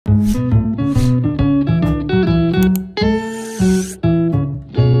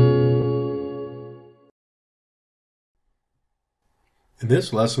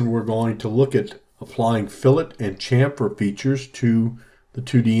this lesson, we're going to look at applying fillet and chamfer features to the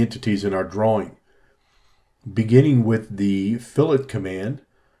 2D entities in our drawing. Beginning with the fillet command,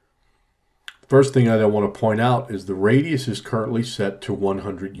 first thing I want to point out is the radius is currently set to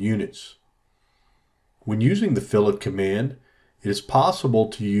 100 units. When using the fillet command, it is possible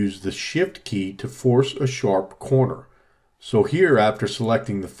to use the Shift key to force a sharp corner. So here, after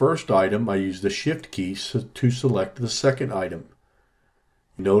selecting the first item, I use the Shift key to select the second item.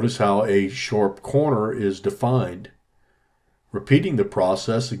 Notice how a sharp corner is defined. Repeating the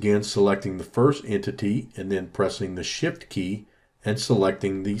process, again selecting the first entity and then pressing the Shift key and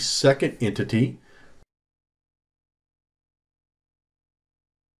selecting the second entity.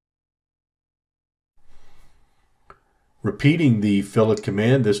 Repeating the fillet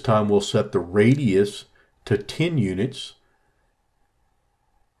command, this time we'll set the radius to 10 units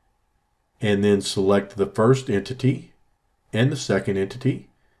and then select the first entity and the second entity,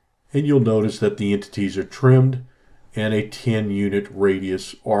 and you'll notice that the entities are trimmed and a 10-unit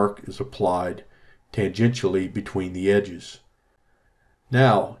radius arc is applied tangentially between the edges.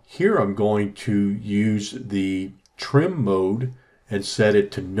 Now, here I'm going to use the trim mode and set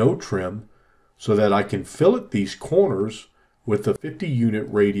it to no trim so that I can fillet these corners with a 50-unit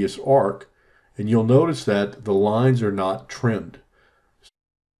radius arc, and you'll notice that the lines are not trimmed.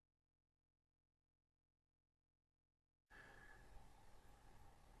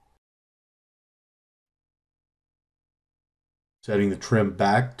 Setting the trim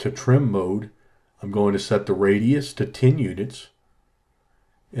back to trim mode, I'm going to set the radius to 10 units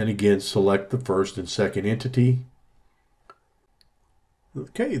and again select the first and second entity.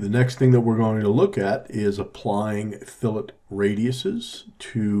 Okay, the next thing that we're going to look at is applying fillet radiuses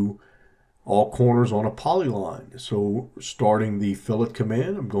to all corners on a polyline. So starting the fillet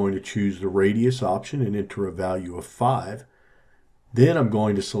command, I'm going to choose the radius option and enter a value of 5. Then I'm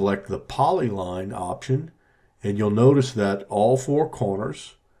going to select the polyline option, and you'll notice that all 4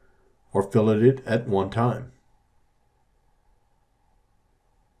 corners are filleted at one time.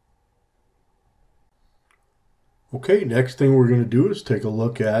 Okay, next thing we're going to do is take a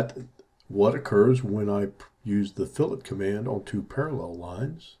look at what occurs when I use the fillet command on 2 parallel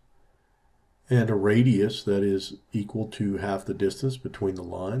lines and a radius that is equal to half the distance between the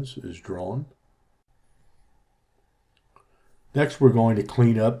lines is drawn. Next, we're going to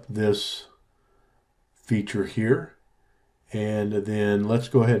clean up this feature here, and then let's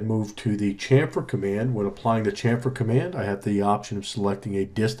go ahead and move to the chamfer command. When applying the chamfer command, I have the option of selecting a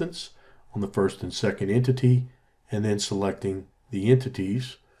distance on the first and second entity and then selecting the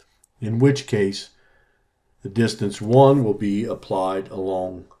entities, in which case the distance 1 will be applied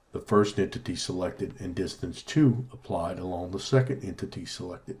along the first entity selected and distance 2 applied along the second entity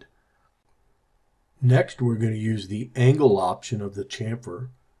selected. Next, we're going to use the angle option of the chamfer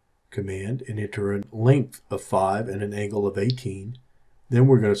command and enter a length of 5 and an angle of 18. Then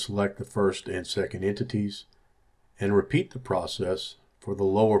we're going to select the first and second entities and repeat the process for the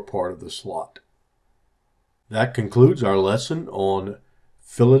lower part of the slot. That concludes our lesson on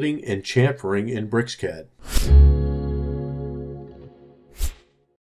filleting and chamfering in BricsCAD.